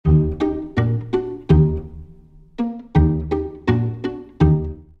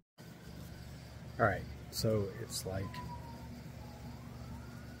So it's like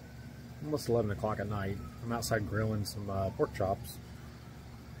almost 11 o'clock at night. I'm outside grilling some pork chops,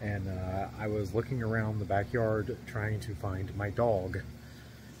 and I was looking around the backyard trying to find my dog,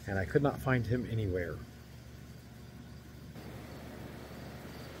 and I could not find him anywhere.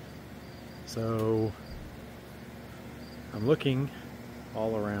 So I'm looking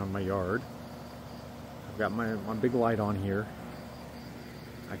all around my yard. I've got my big light on here.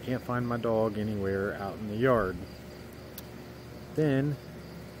 I can't find my dog anywhere out in the yard. Then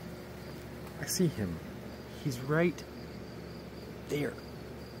I see him. He's right there.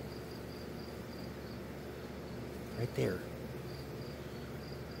 Right there.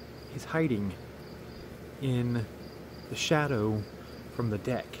 He's hiding in the shadow from the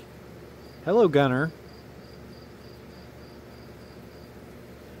deck. Hello, Gunner.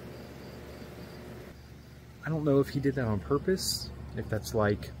 I don't know if he did that on purpose, if that's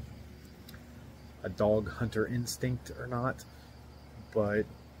like a dog hunter instinct or not, but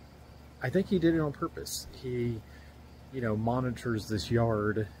I think he did it on purpose. He, you know, monitors this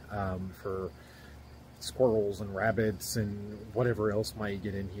yard for squirrels and rabbits and whatever else might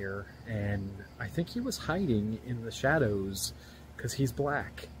get in here, and I think he was hiding in the shadows because he's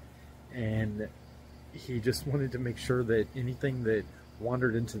black, and he just wanted to make sure that anything that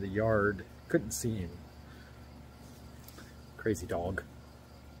wandered into the yard couldn't see him. Crazy dog.